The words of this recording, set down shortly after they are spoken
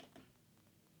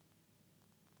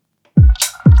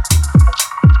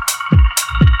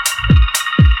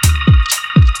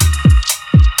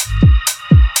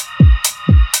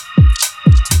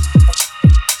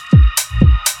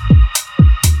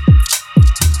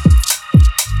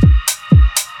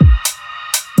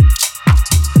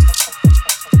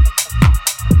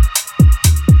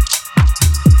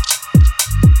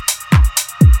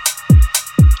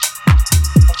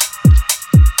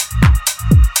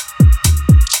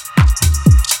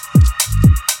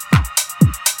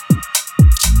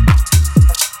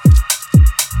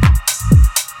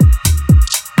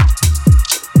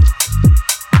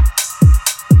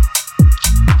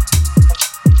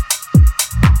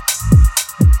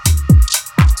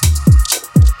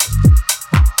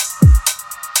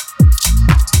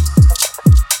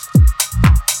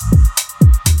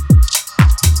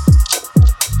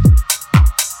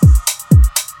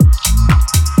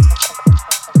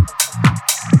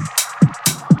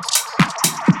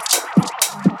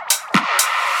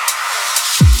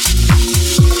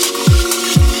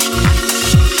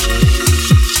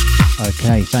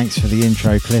Thanks for the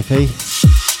intro, Cliffy.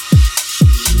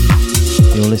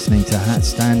 You're listening to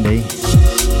HatStandy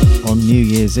on New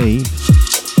Year's Eve.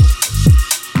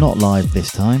 Not live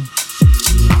this time.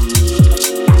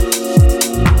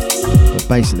 But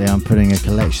basically I'm putting a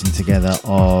collection together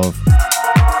of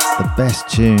the best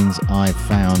tunes I've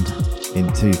found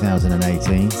in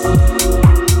 2018.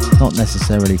 Not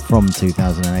necessarily from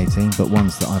 2018, but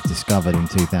ones that I've discovered in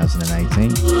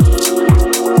 2018.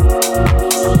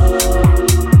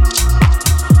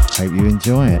 Hope you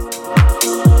enjoy it.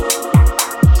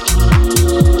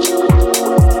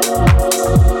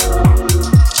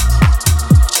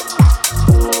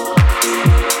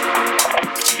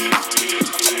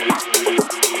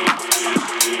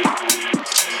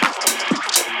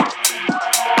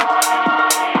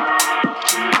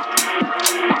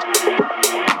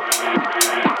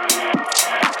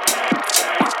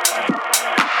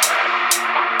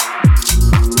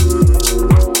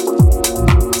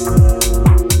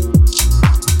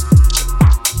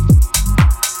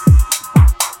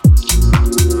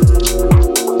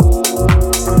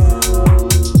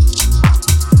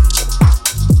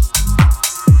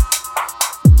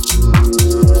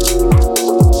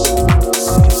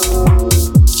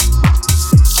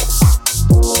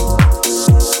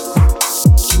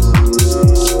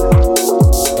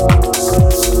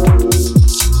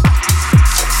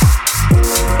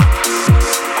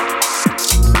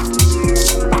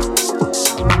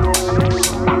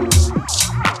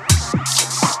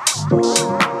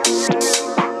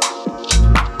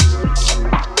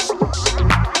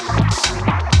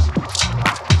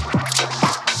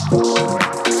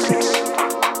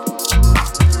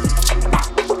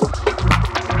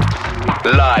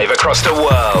 Across the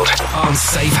world on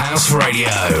Safehouse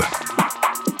Radio.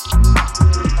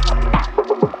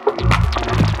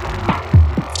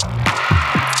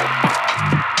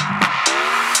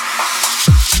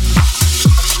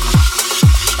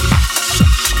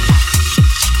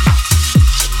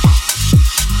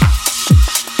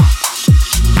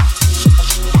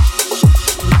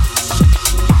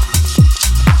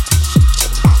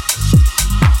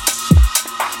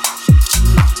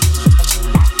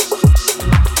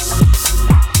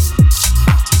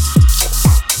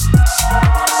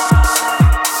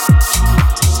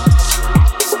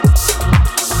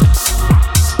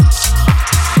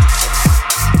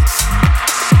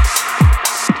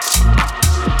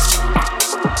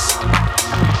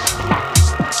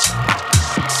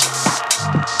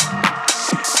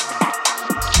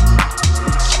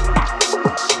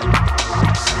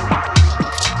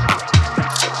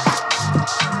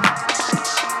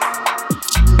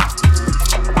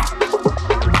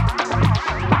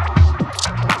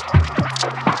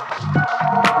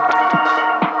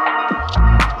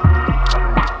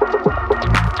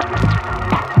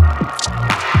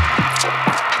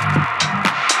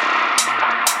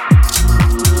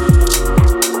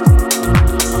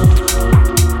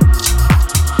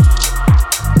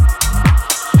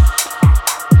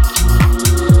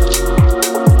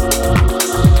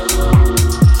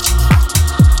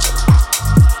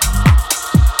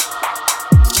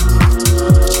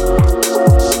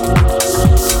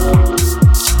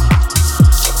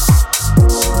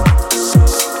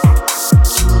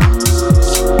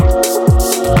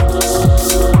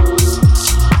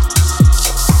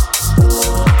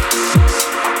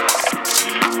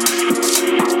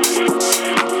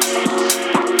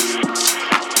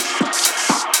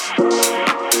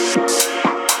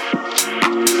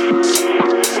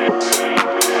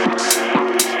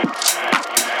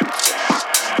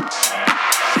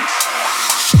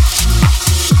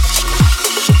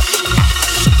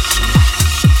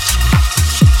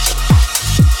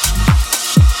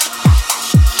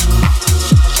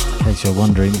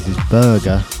 Wondering, this is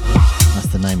Burger, that's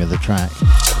the name of the track,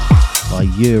 by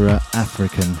Yura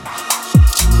African.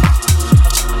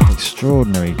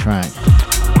 Extraordinary track.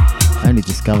 I only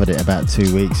discovered it about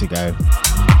 2 weeks ago.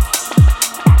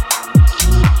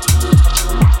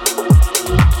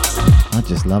 I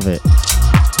just love it.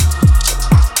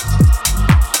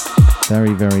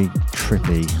 Very, very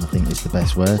trippy, I think is the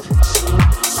best word.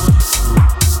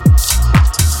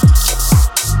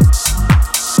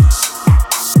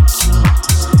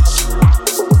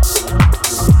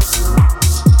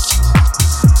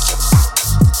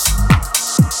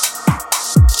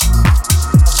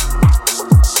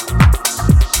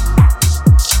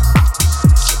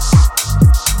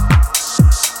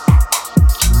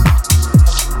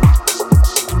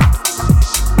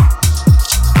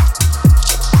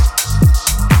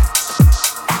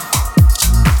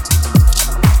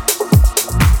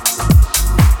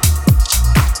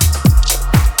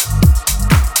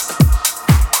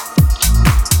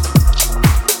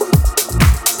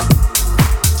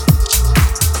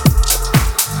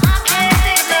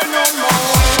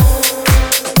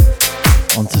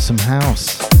 some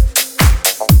house.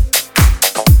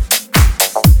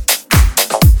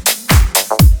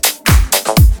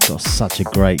 Got such a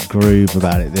great groove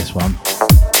about it, this one.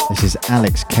 This is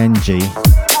Alex Kenji,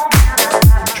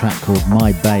 a track called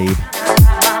My Babe.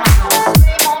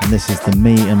 And this is the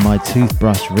Me and My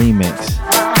Toothbrush remix.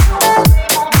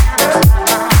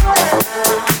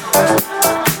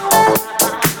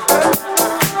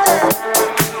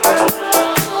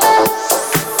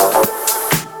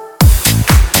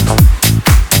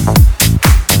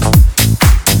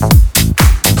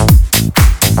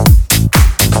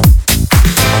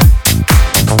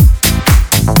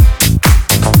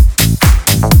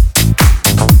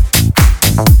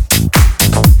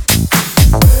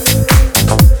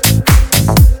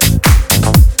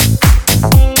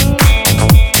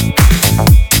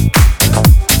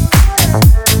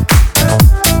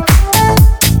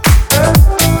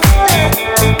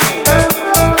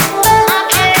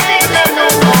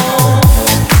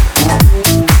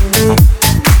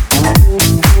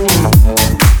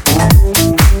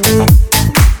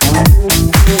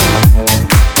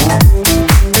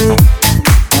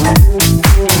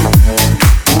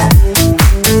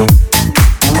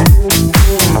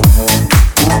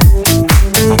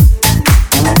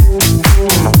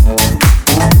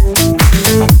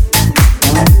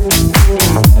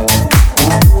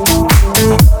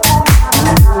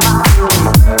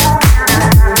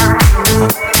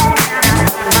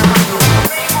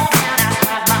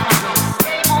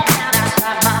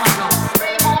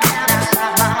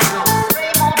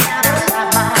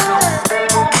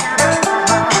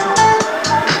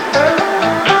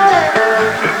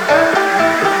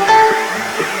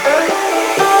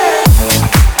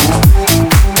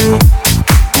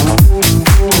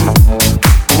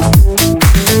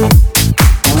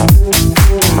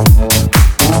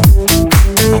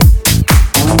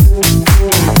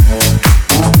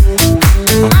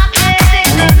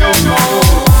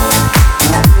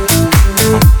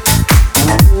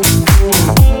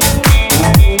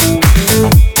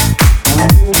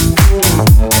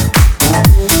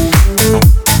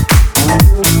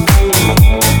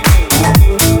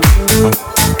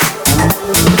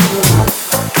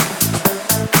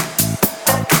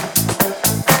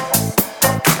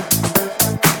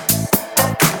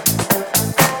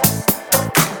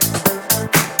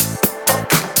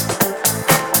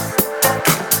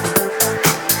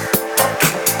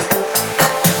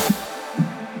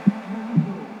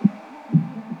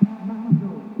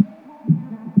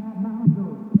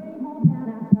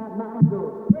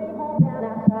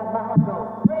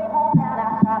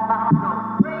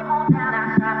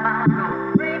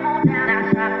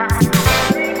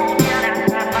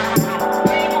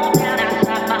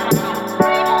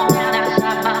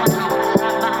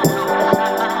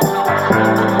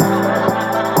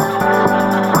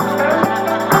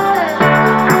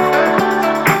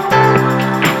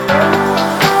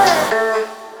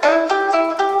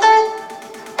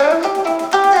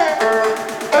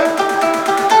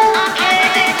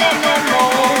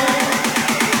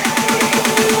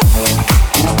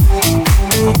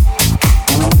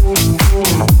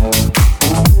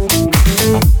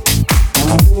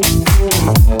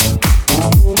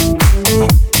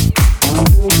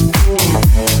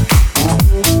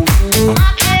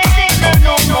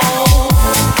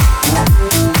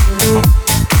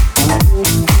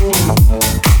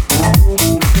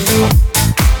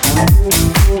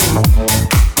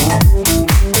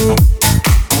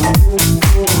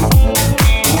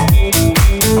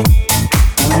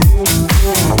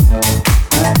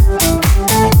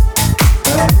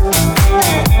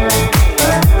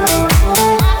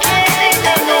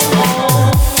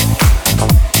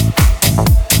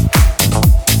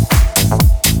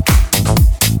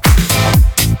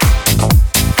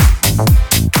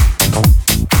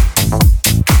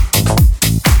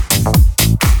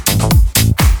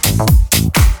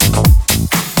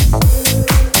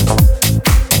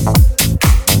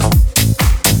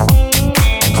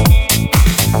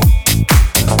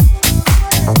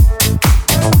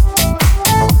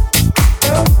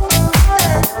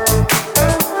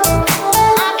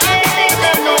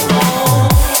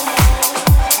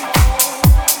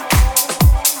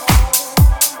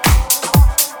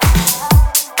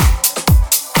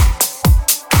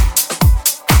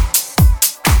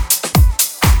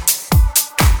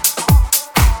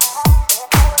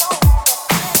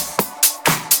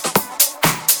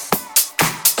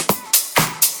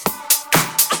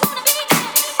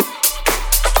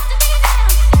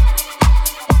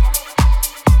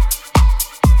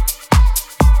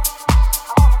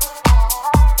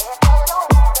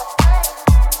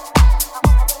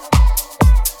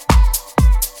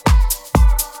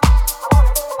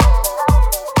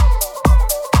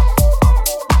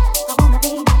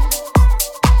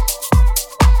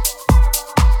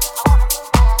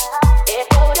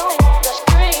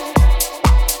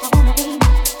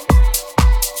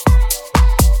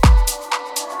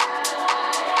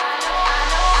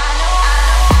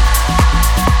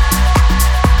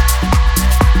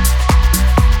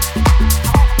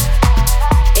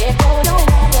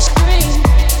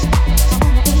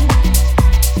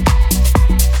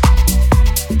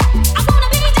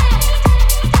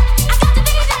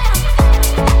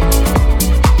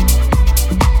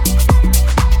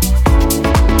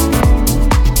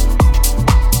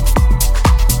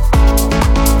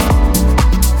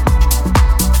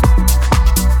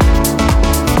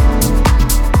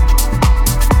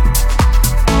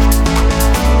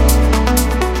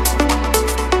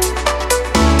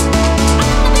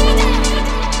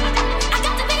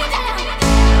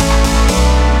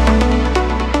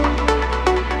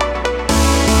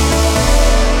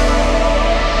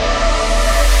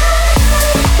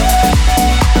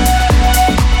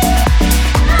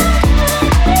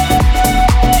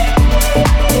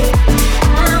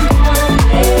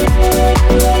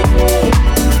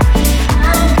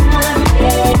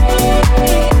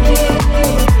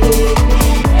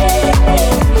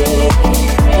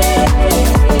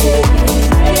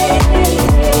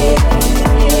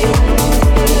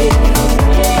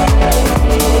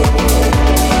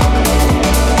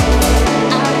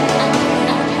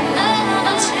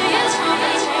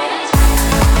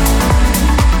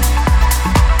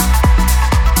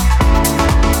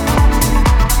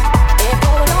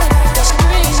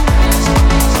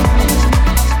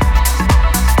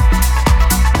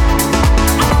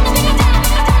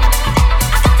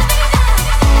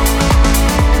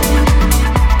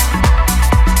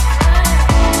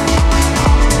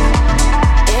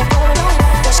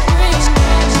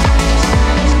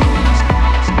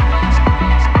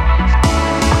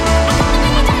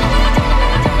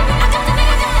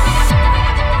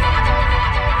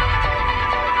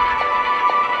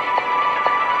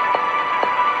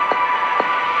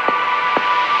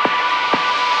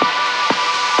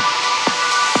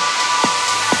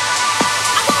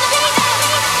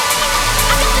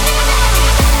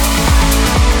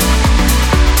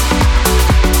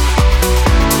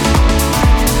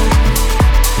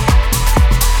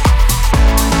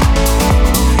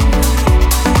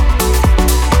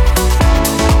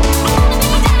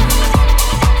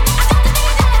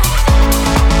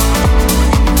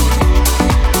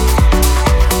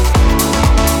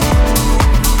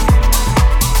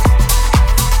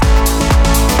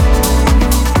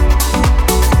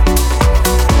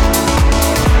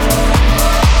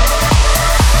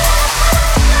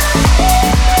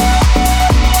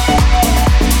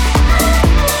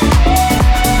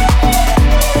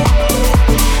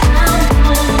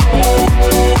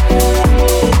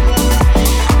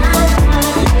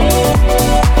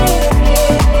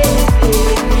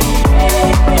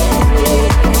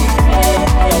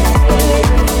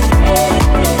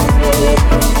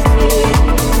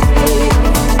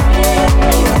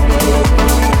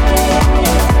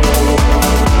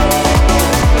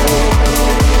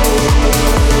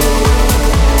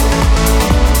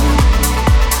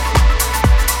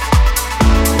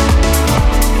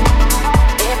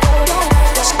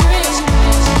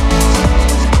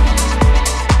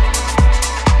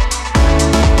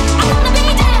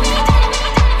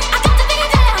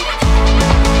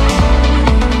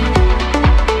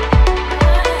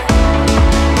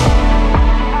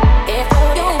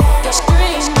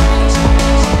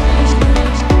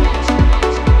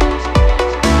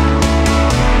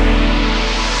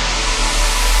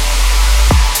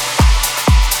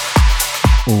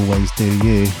 Always Do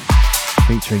You,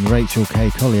 featuring Rachel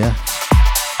K. Collier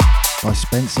by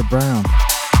Spencer Brown.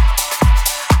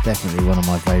 Definitely one of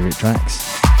my favourite tracks.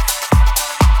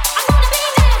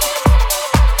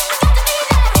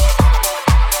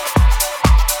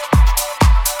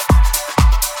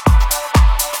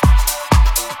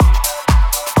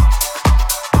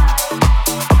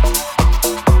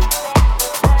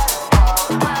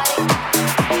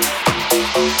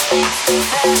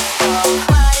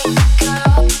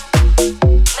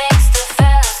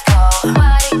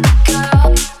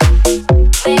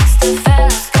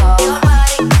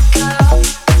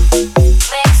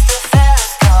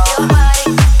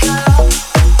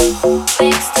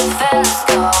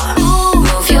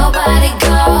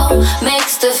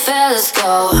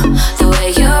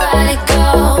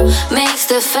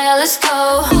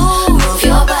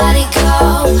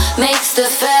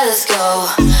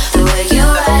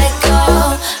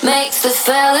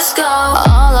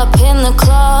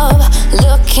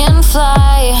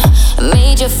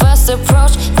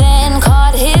 Approach, then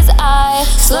caught his eye.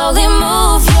 Slowly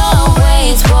move your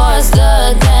way towards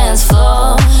the dance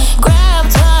floor.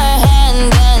 Grabbed her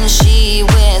hand and she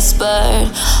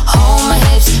whispered, hold my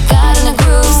hips, got in the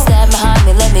groove. Step behind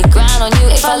me, let me grind on you.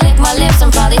 If I lick my lips,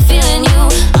 I'm probably feeling you.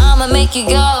 I'ma make you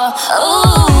go,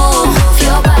 ooh. Move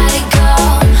your body,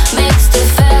 girl, makes the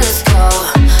fellas go.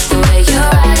 The way you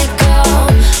ride it,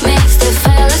 girl, makes the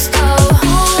fellas go.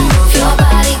 Move your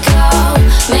body, girl,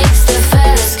 makes the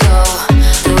fellas go.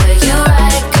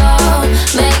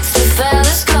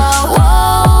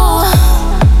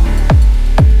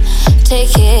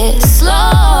 Take it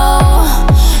slow,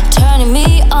 turning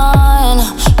me on.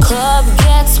 Club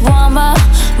gets warmer,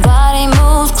 body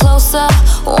moves closer.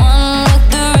 One with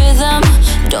the rhythm,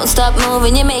 don't stop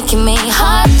moving, you're making me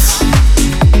hot.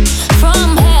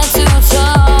 From head to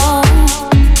toe,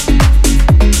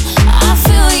 I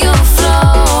feel your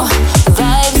flow.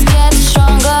 Vibes get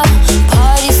stronger,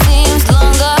 party seems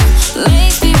longer.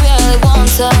 Makes me really want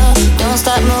to. Don't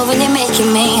stop moving, you're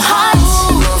making me hot.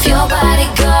 Move your body,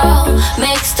 girl,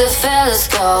 makes the fellas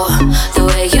go. The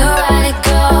way you ride it,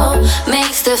 girl,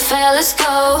 makes the fellas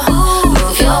go.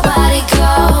 Move your body,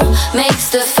 girl, makes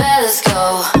the fellas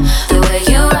go. The way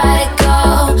you ride it,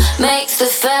 girl, makes the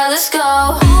fellas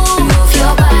go. Move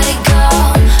your body,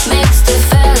 girl, makes the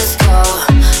fellas go.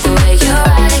 The way you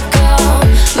ride it, girl,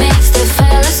 makes the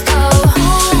fellas go.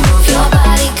 Move your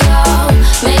body, girl,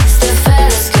 makes the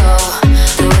fellas go.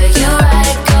 The way you ride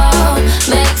it, girl,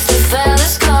 makes the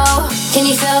fellas go. Can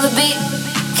you feel the beat?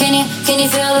 Can you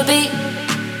feel the beat?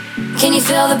 Can you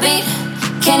feel the beat?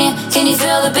 Can you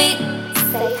feel the beat?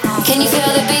 Can you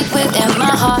feel the beat within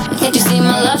my heart? Can't you see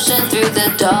my love shine through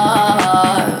the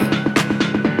dark?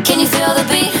 Can you feel the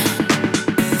beat?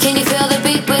 Can you feel the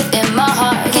beat within my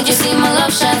heart? Can't you see my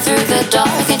love shine through the dark?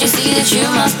 Can't you see that you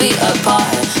must be a part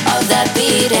of that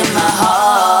beat in my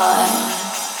heart?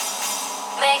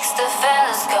 Makes the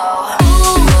fellas go.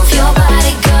 Move your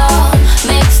body, girl,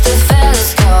 makes the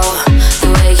fellas go. The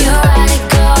way you ride it,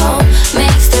 girl,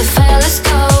 makes the fellas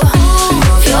go.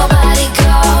 Move your body,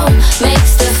 girl,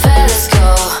 makes the fellas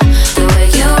go. The way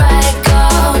you ride it,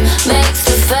 girl, makes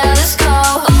the fellas go.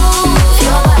 Move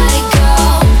your body,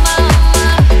 girl.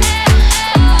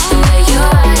 The way you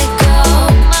ride it, girl.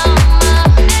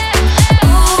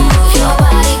 Move your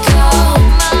body, girl.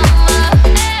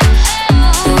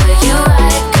 The way you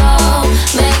ride it, girl,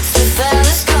 makes the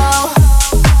fellas go.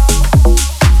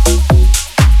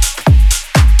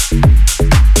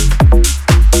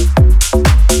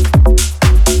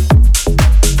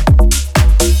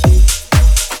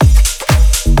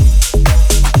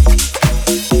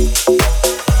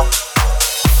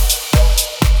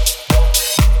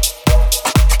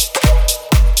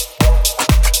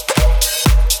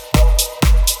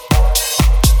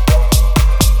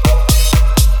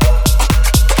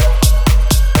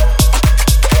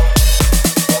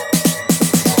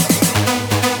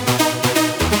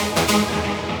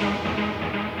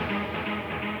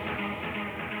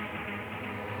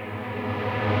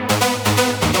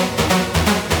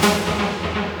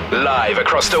 Live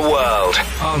across the world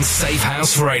on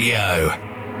Safehouse Radio.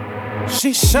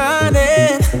 She's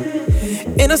shining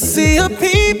in a sea of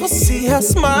people, see her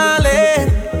smiling.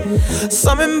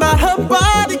 Something about her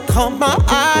body caught my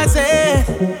eyes and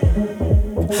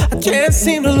I can't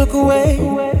seem to look away.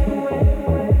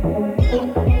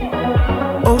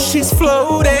 Oh, she's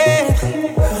floating,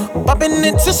 bumping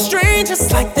into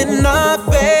strangers like they're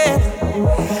nothing,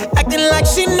 acting like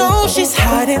she knows she's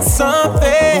hiding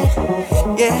something.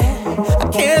 Yeah, I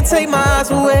can't take my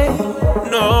eyes away,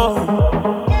 no.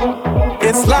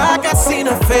 It's like I've seen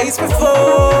her face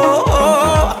before.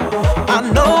 I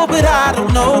know, but I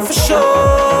don't know know for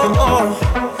sure.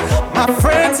 My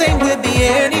friends ain't with me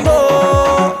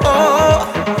anymore.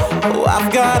 Oh, I've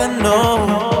gotta know.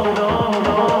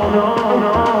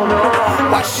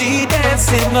 Why she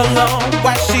dancing alone?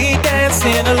 Why she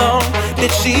dancing alone?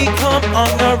 Did she come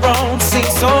on her own?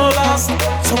 Seems so lost.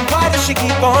 So why does she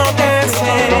keep on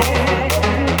dancing?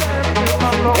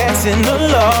 Dancing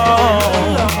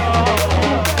alone.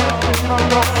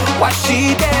 Why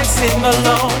she dancing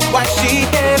alone? Why she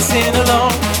dancing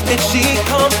alone? Did she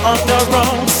come on her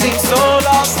own? Seems so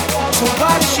lost. So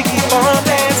why does she keep on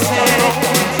dancing?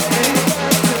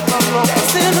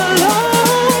 Dancing alone.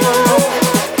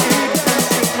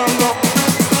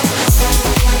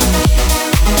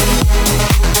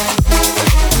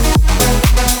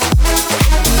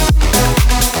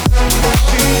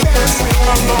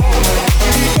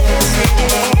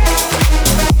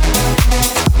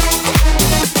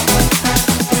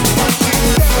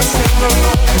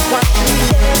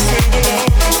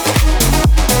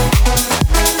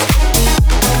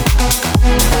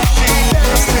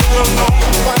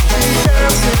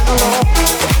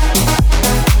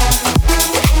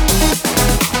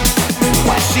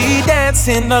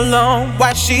 Dancing alone,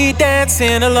 why she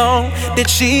dancing alone? Did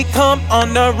she come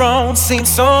on her own? Seems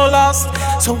so lost.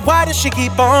 So why does she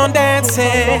keep on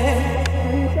dancing?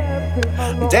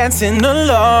 Dancing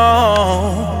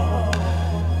alone.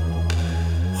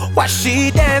 Why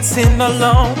she dancing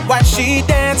alone? Why she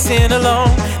dancing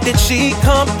alone? Did she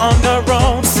come on her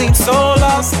own? Seems so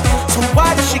lost. So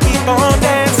why does she keep on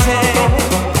dancing?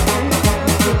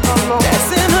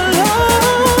 Dancing alone.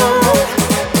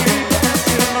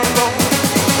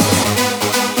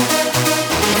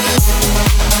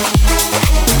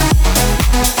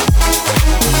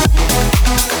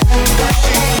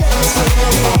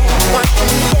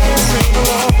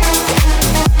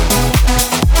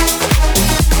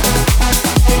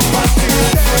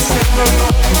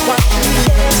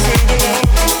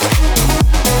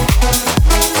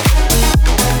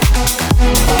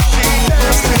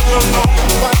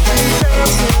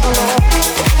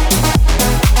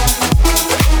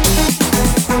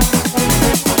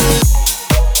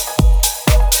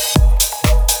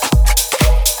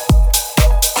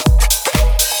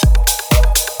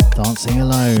 Dancing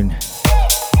Alone,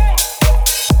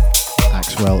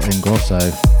 Axewell Ingrosso.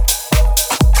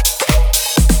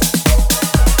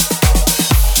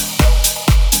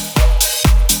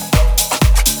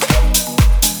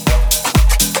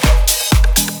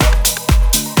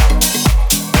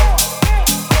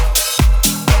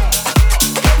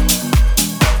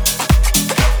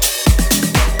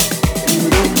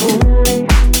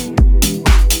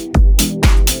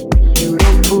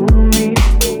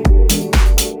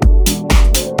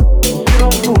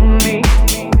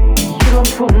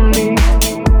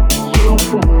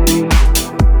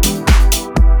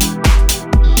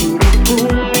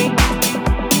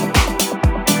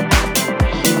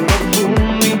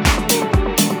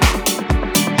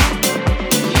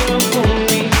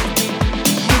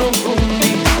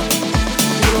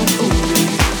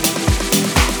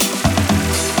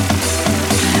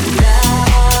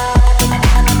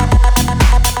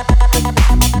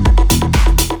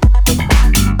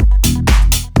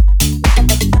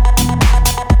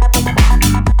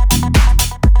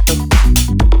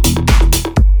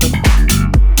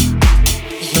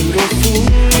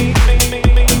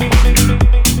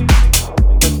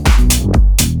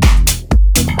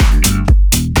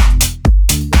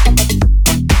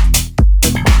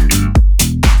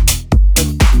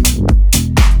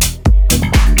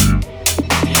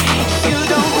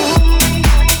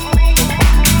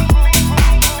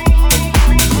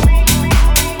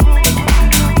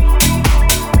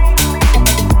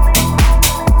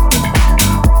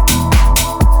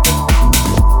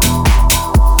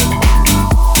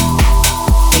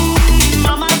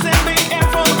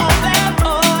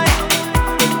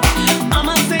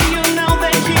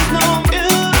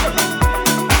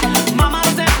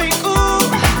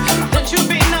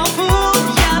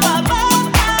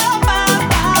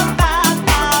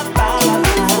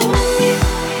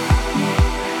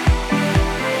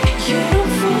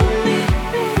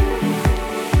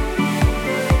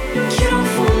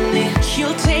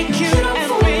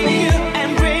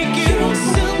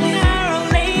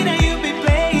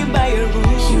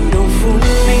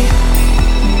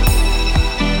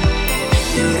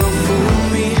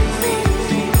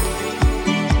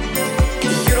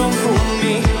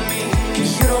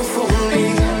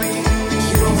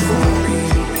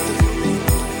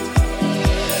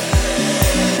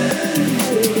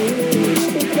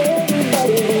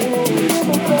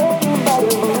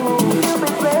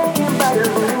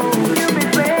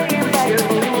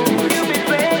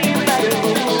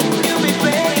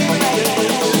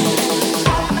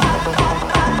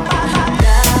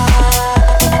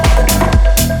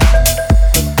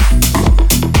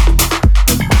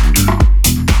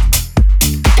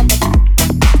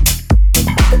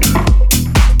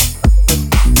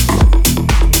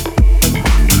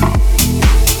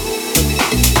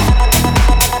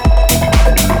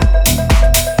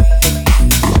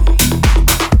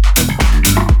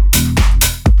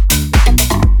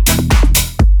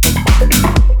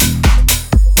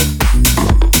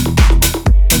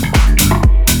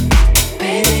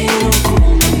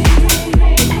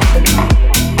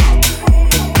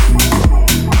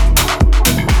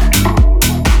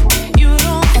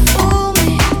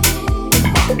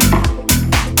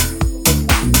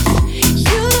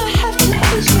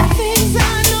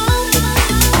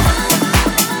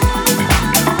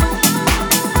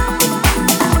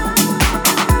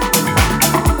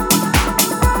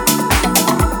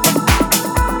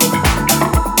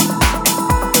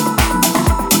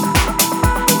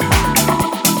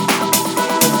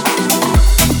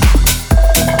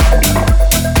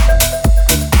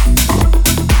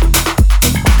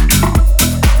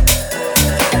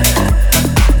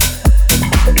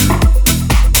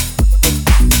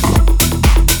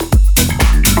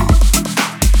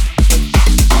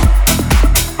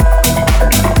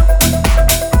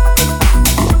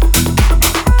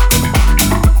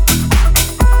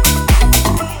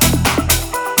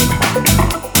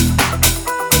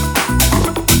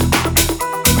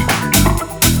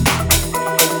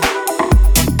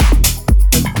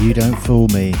 Don't Fool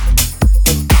Me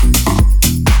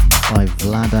by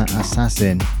Vlada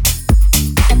Asanin.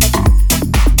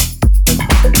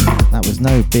 That was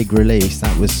no big release,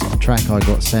 that was a track I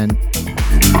got sent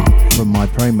from my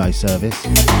promo service.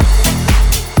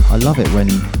 I love it when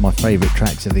my favourite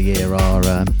tracks of the year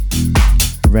are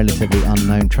relatively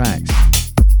unknown tracks.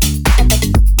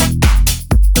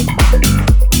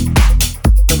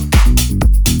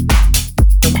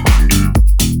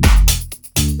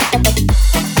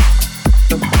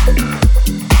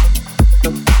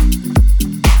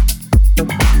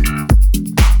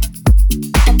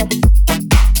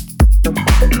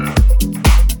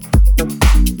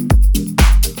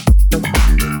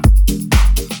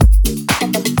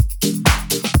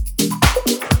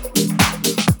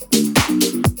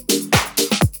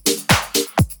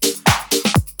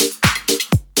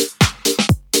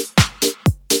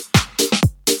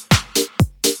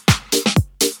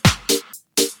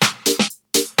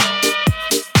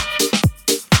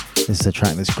 This is a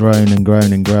track that's grown and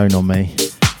grown and grown on me.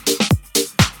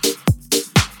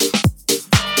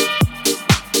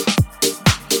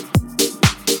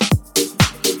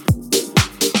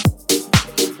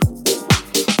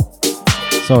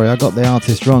 Sorry, I got the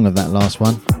artist wrong of that last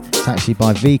one. It's actually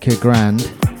by Vika Grand,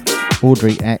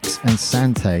 Andrey Exx and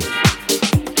Sante.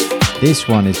 This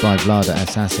one is by Vlada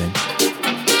Asanin.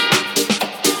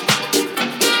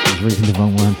 I was reading the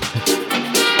wrong one.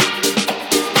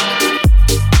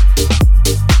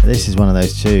 This is one of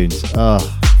those tunes. Oh,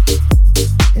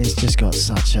 it's just got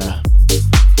such a...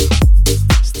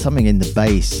 something in the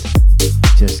bass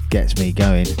just gets me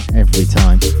going every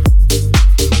time.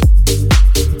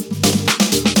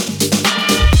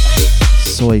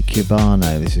 Soy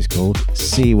Cubano, this is called.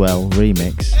 Seawell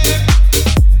remix.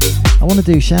 I want to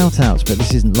do shout outs, but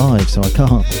this isn't live, so I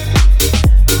can't.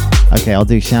 Okay, I'll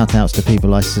do shout outs to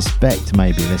people I suspect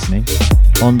may be listening.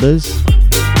 Onders,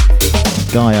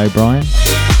 Guy O'Brien,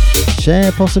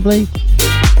 Cher possibly,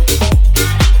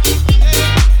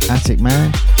 Attic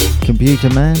Man, Computer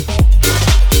Man,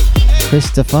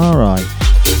 Christopher,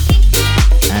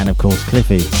 and of course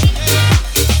Cliffy.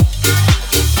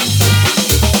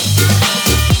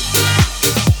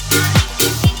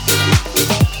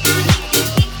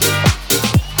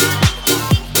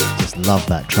 Just love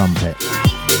that trumpet.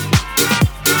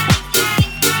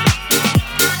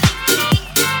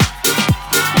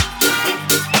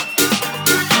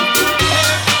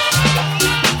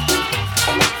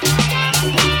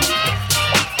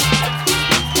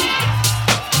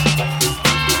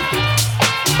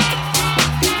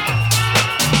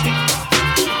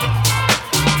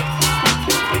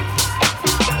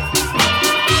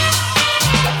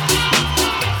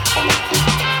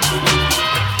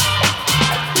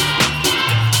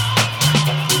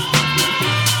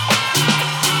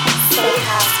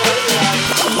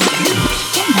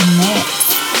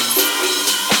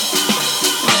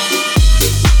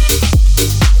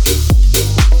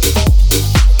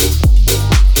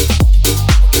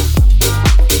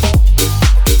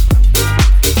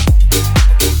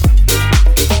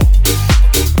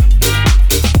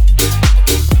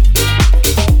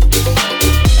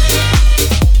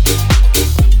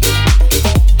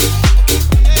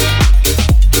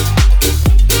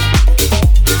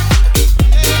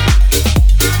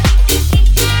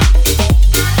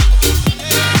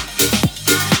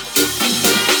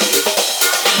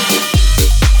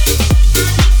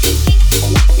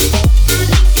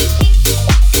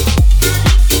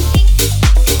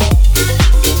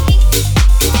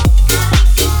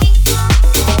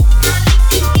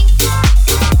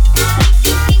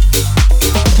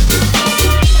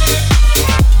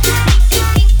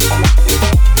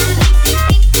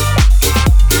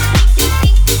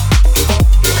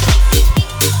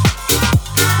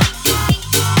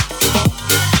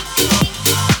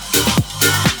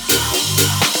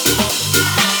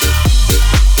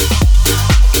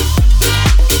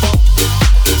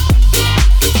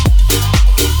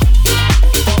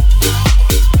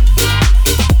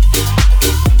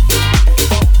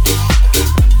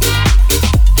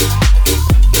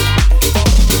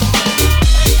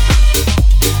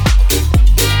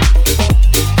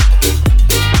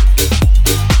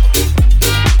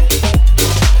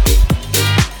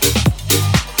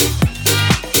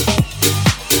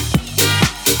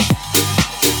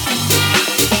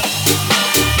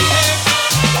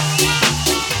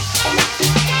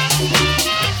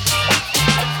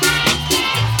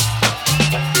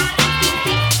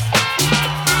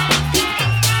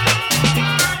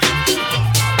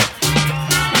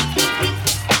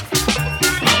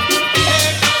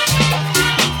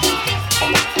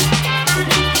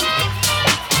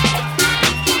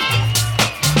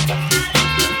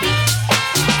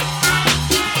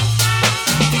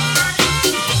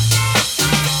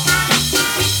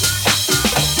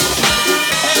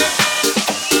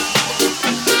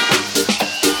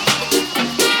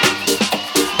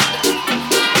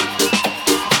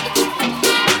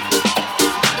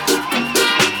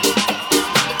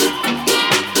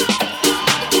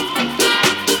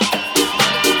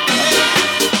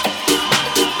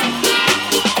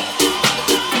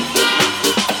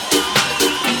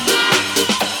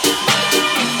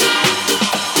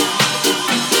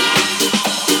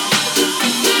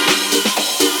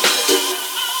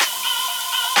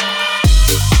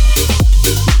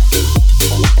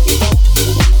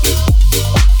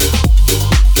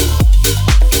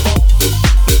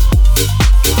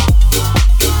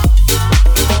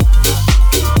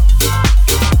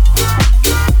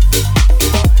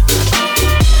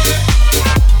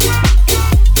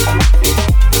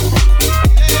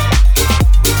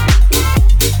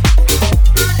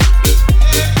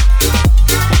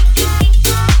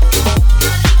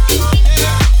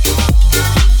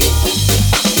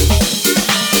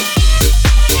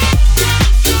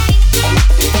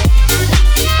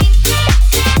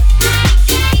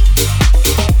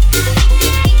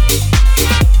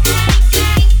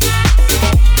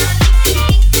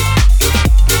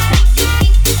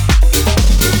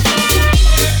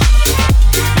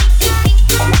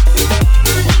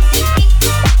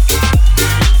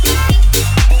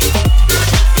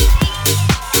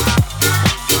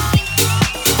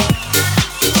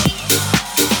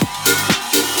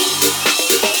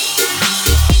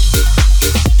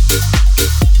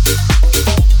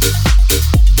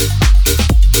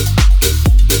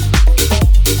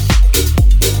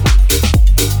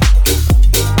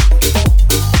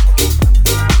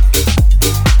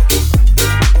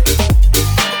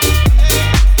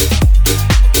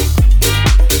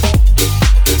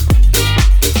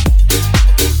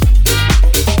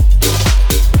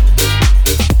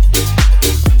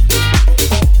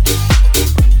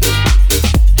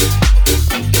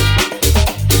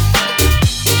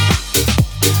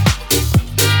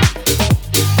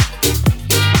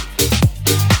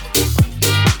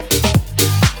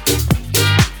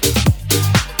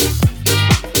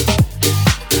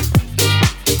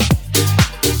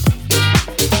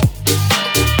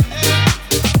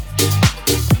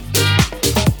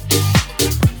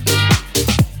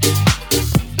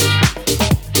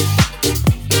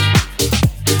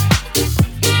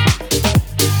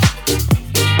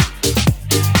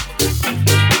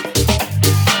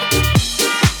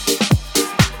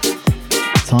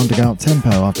 to go up tempo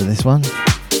after this one.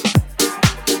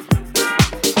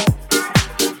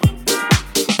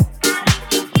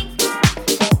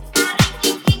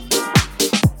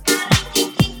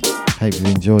 Hope you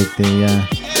enjoyed the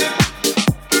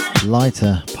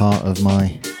lighter part of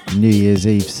my New Year's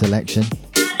Eve selection.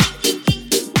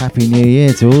 Happy New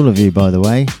Year to all of you, by the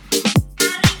way.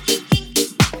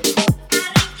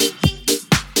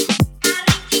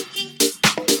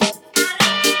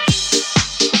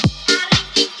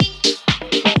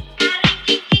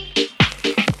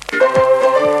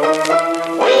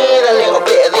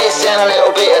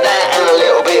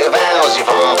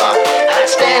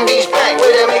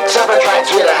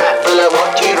 With a hat full of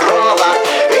what you'd rather.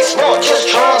 It's not just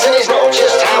trance and it's not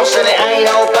just house and it ain't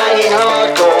all banging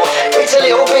hardcore. It's a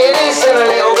little bit of this and a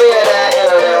little bit of that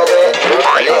and a little bit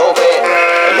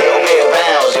of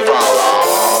house if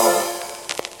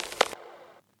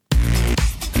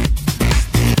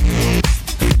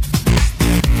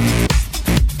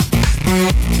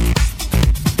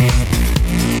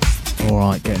I'm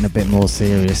alright, getting a bit more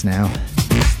serious now.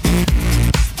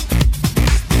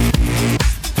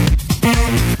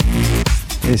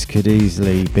 This could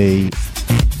easily be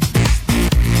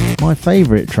my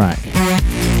favourite track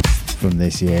from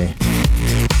this year.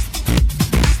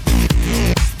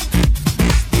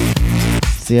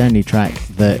 It's the only track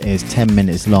that is 10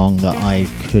 minutes long that I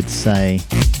could say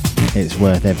it's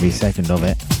worth every second of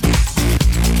it.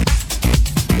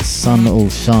 The Sun All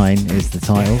Shine is the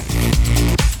title.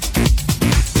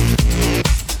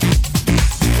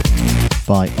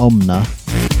 By Ohmna,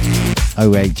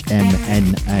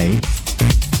 Ohmna.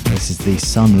 This is the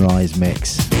Sunrise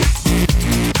mix,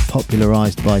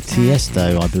 popularised by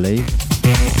Tiesto, I believe.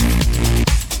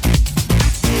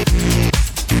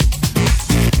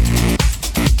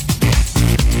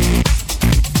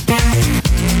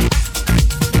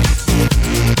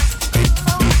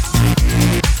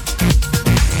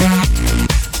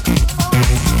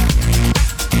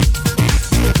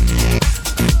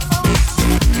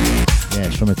 Yeah,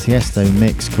 it's from a Tiesto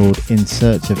mix called In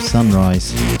Search of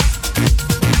Sunrise.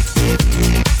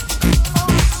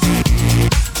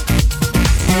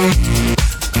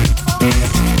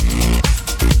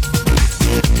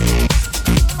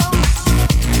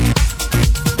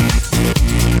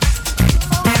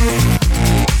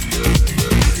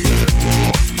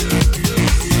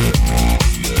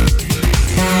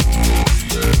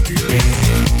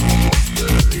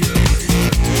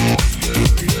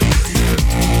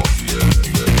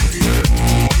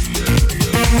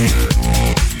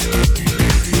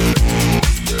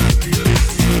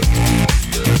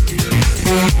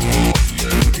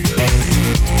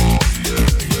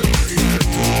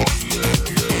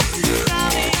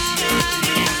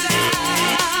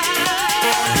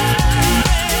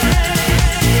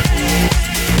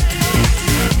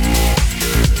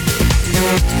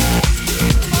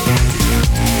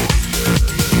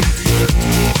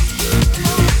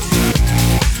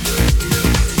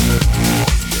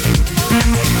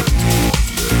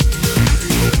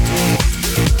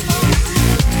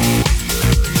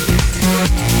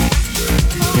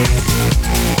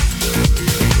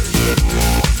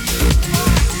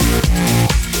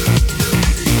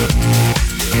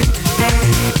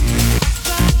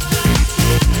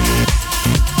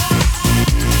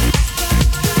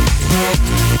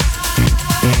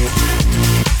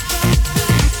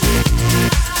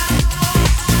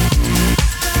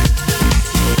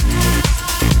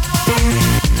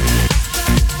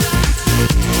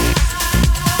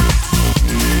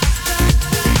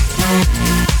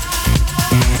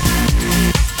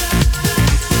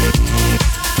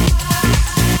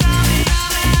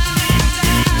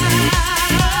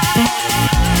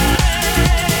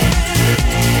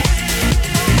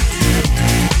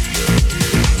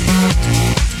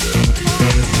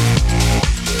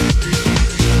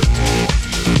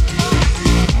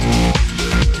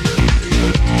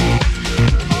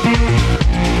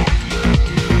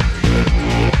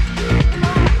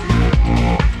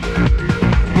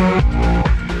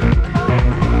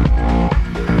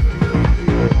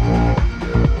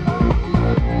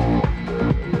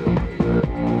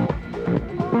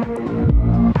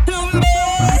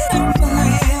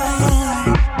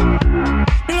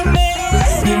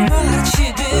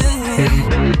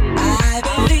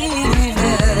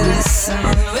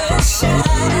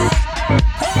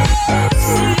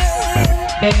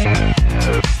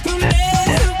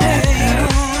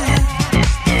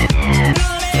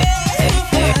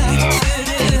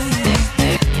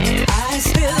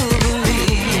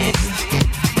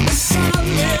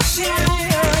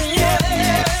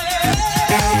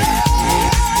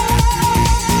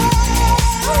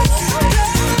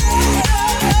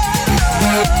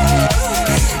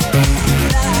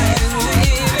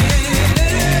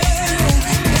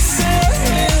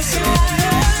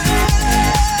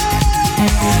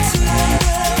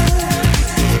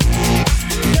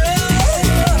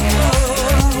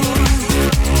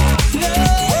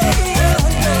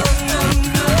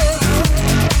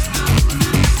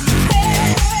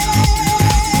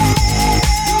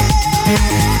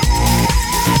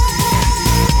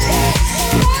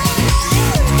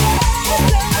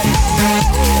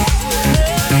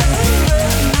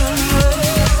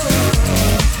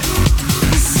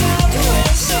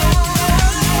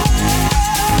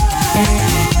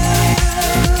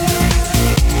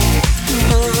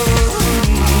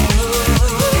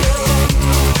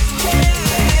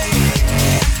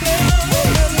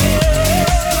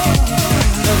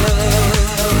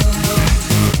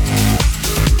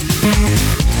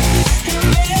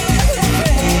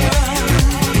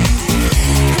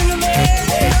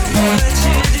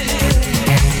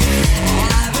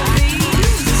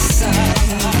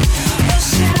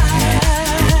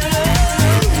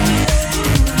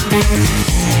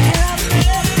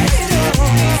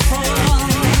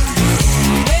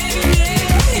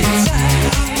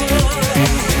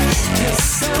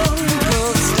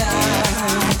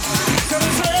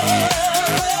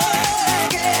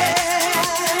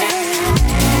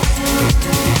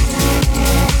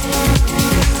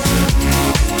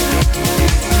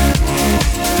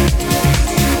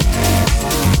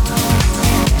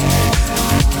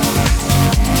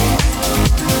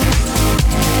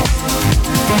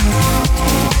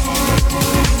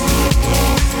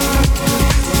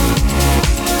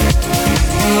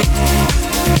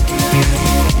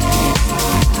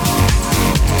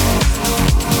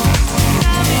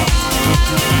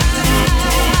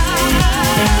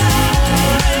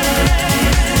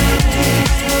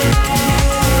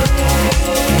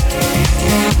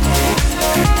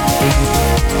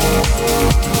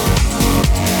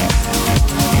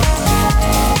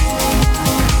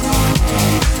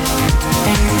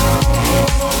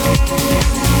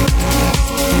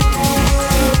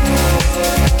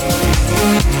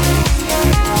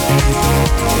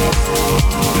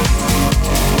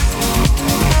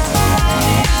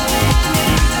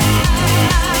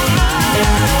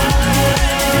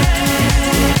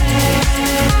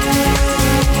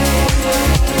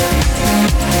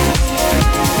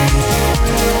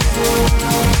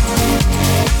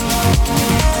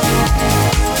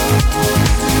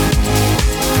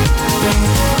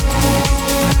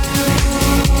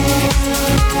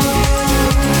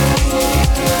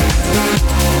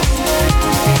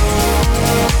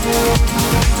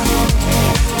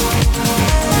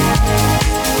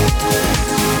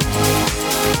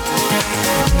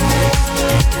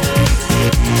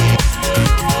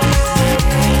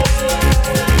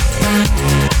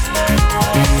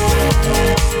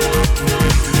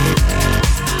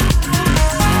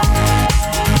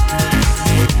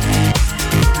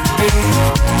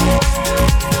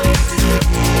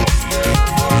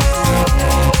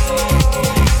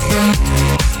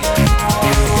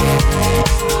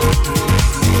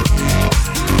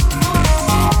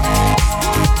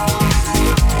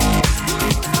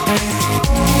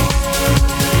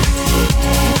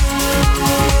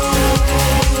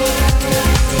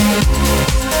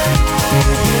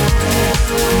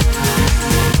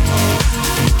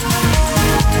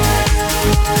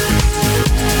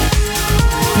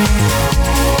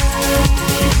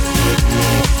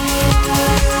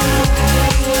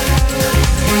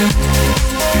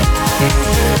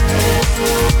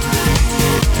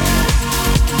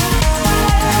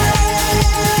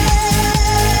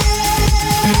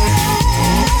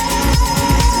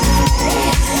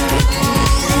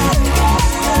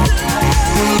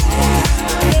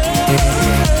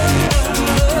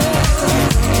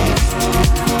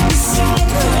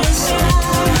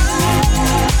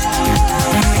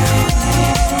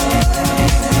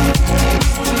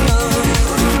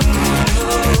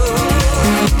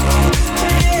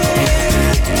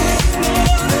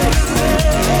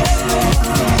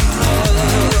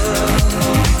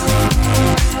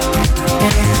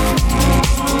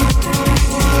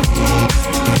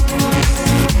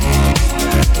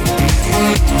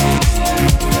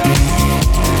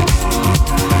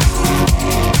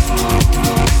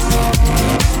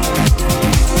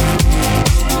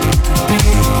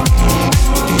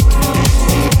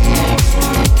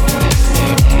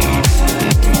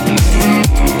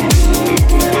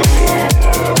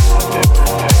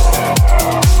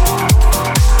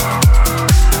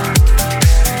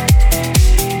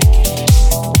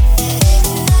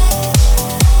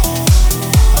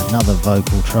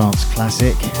 vocal trance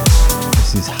classic.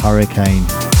 This is Hurricane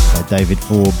by David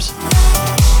Forbes.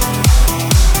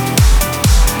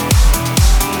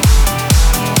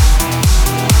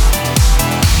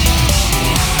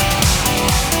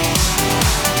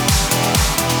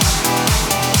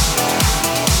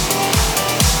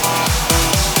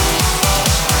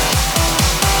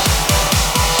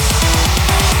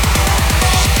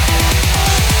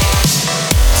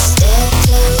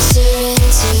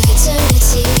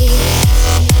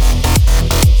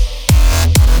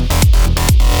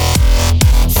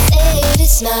 Say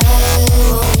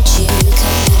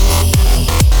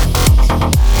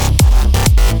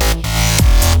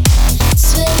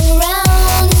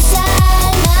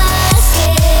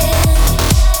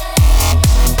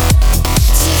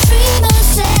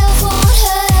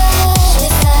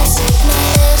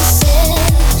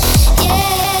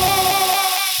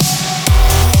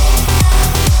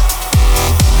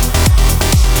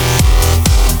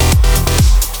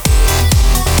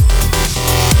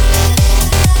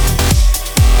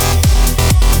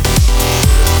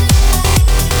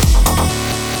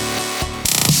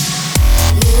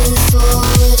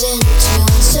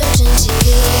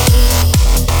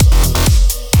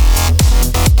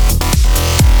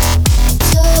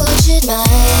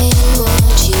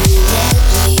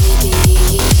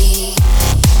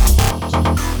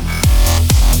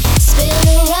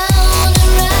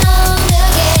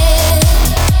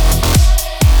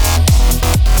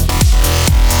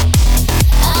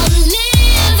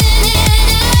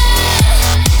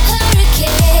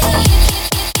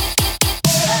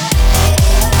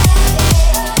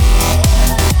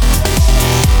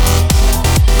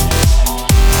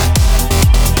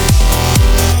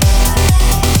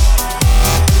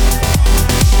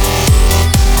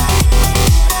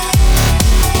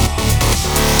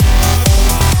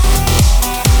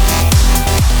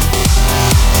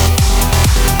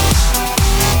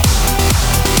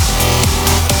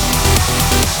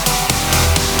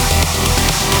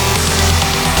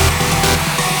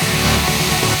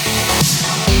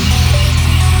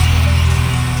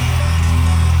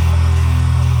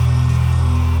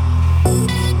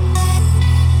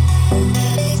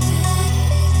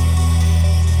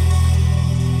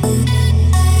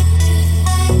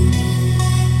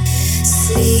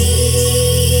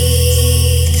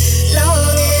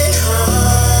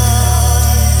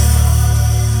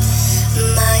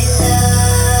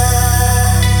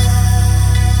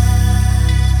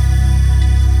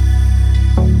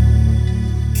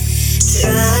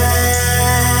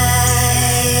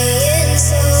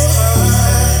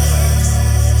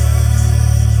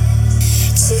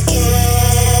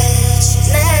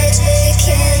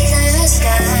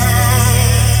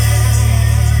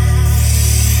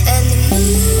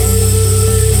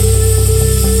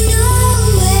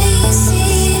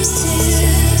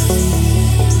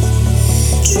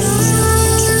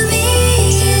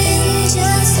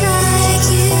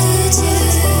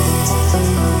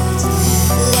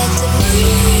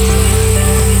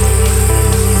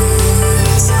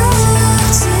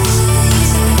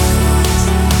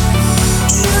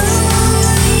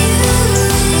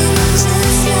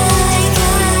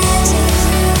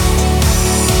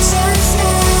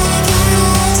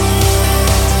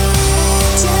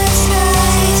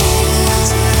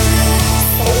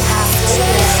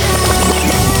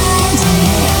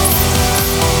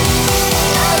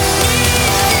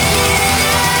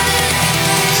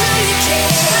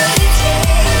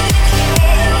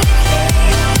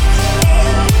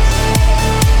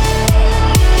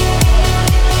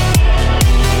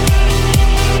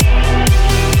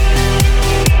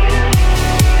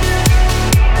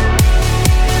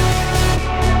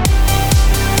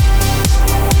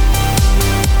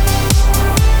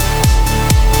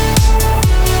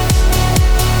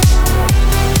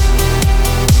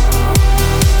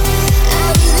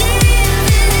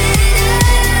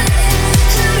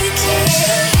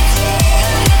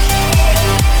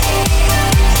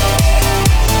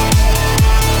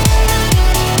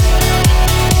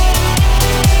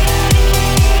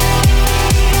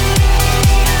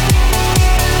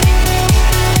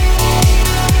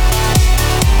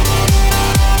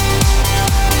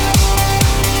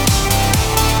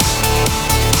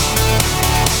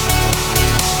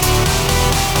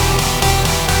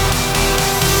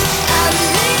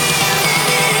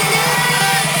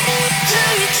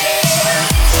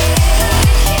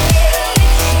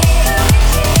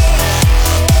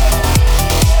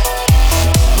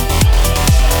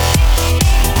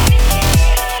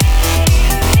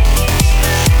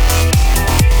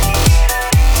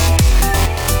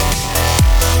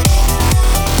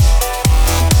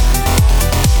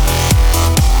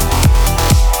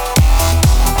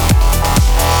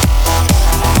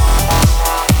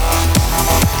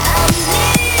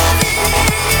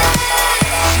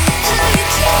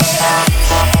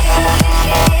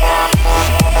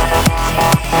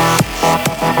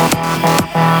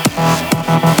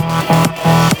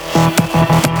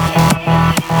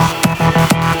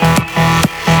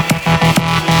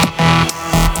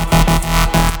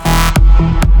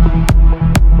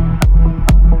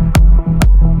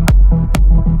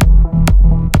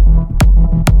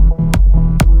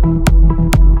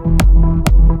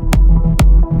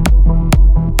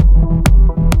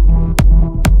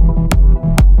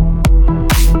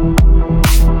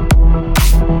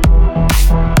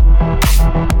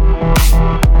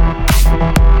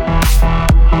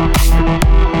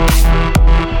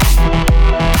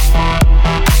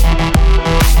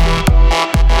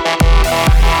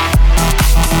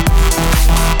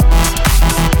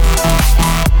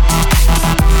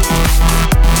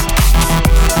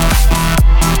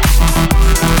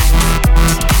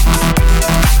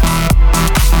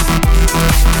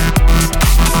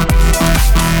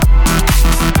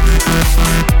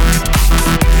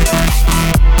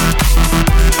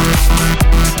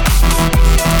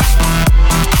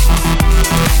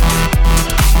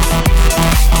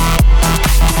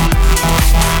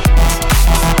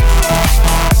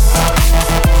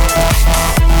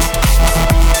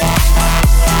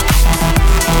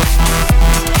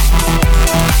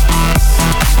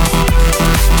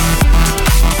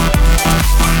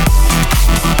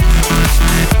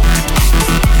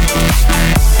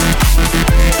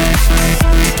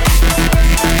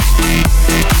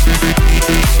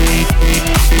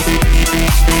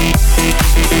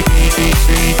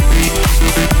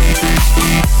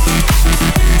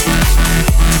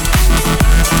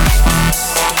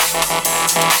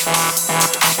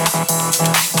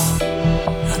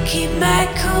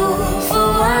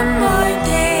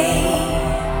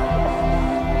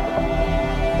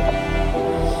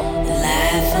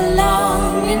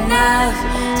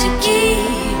to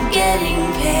keep getting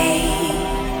paid.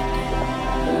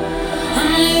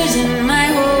 I'm losing my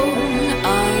hold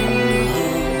on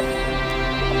hope.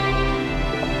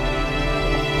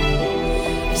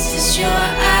 Is this your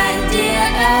idea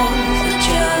of a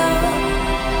joke?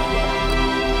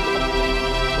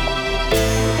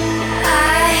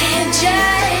 I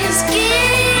just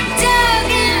keep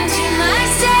talking to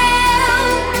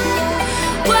myself,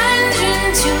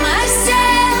 wondering to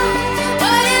myself,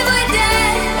 what if we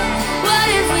did? What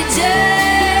if we did?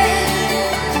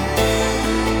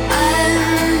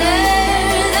 Under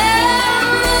the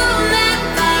moon that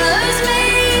follows me,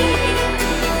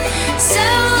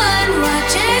 someone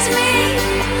watches me.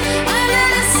 Under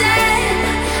the sun,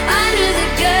 under the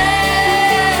gun.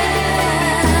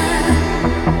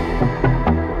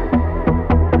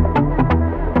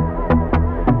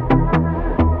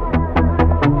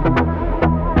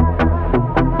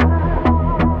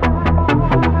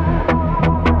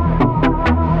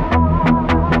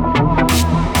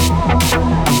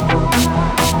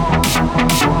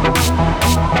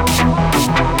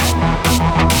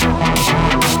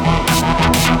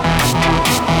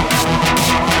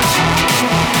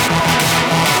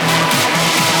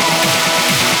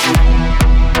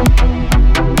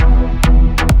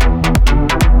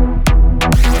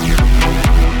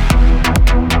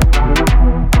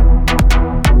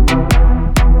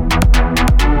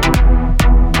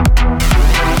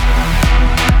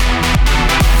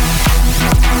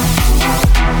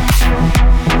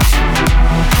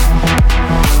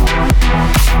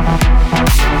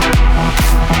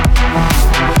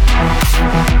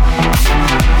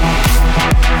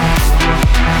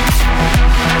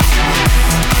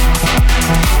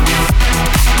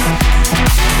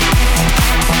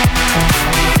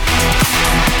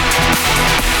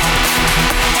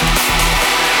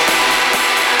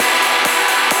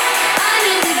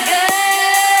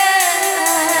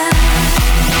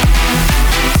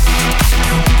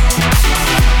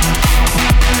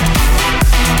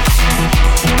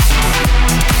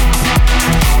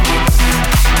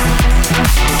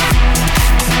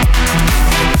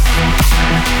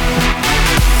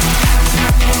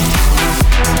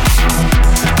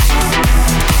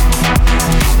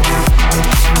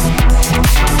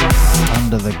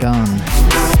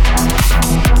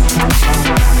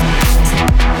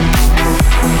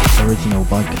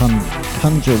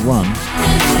 Conjure 1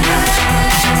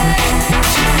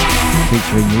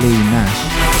 featuring Lee Nash.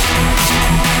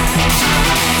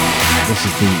 This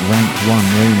is the Rank 1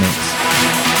 remix.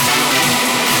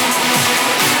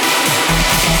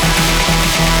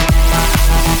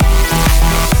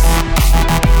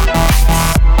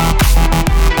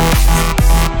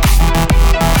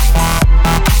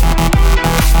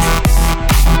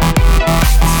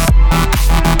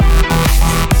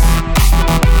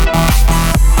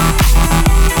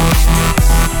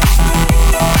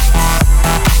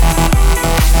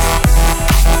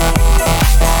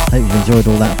 Hope you've enjoyed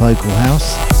all that vocal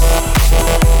house.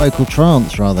 Vocal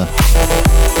trance, rather.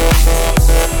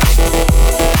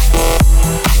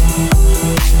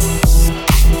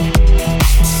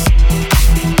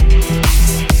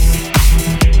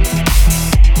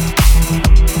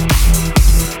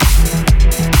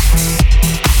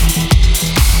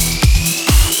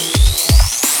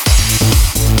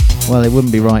 Well, it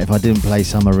wouldn't be right if I didn't play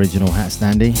some original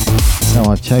HatStandy, so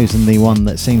I've chosen the one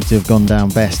that seems to have gone down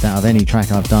best out of any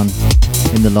track I've done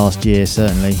in the last year,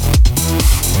 certainly.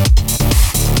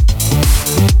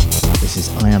 This is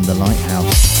I Am the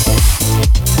Lighthouse.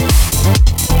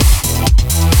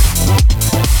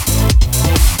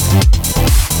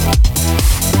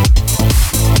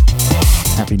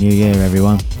 Happy New Year,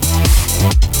 everyone.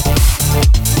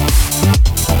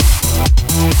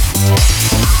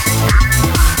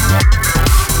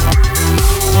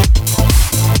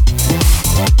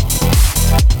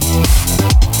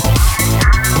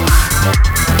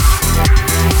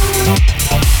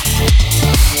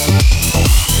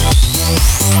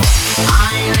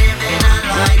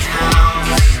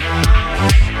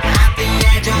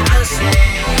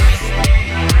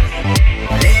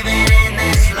 Living in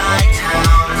this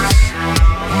lighthouse.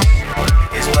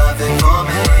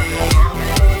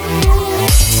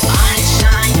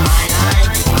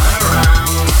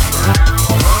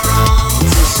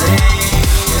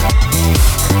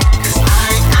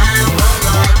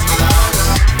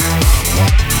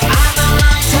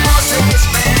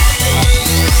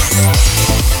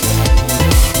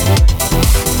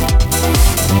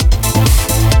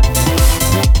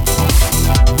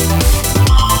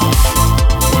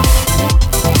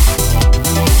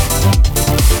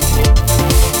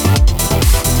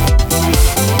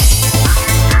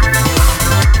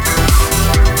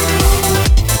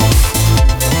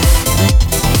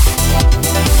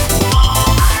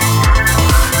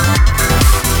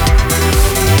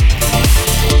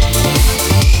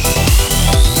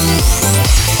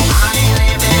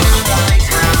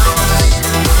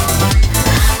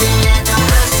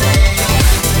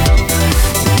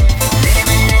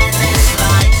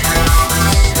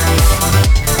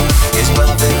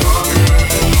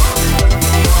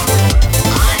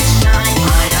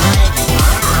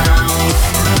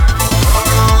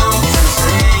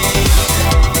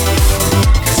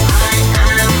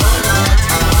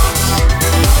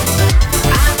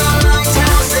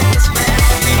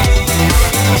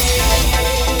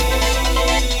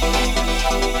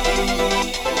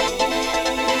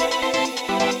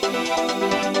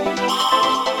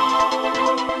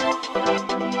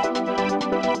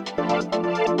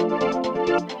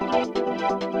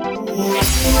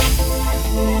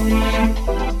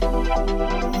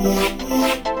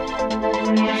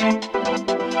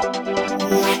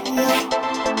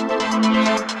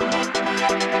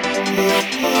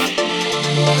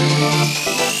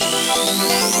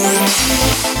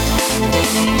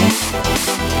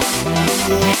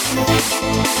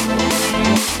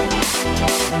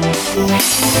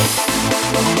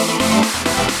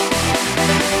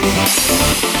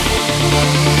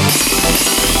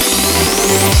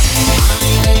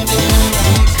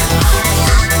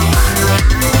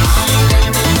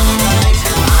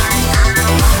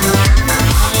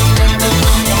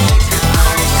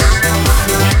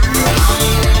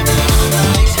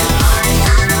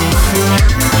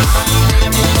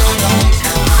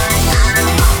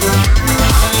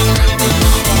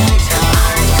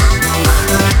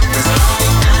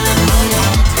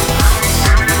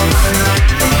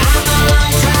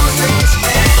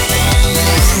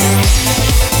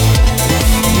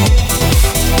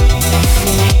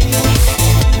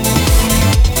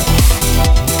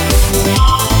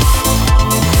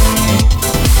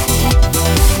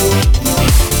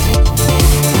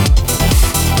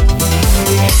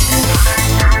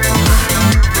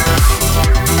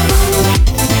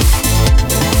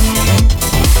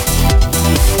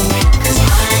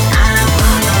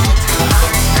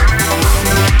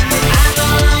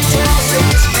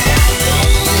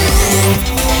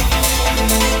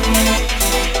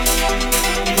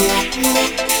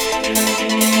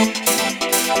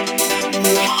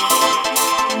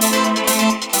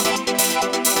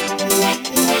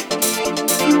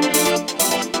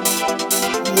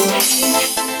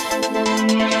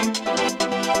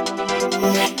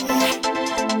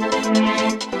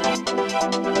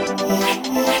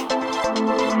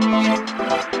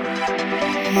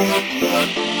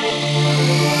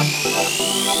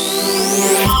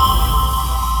 Yeah.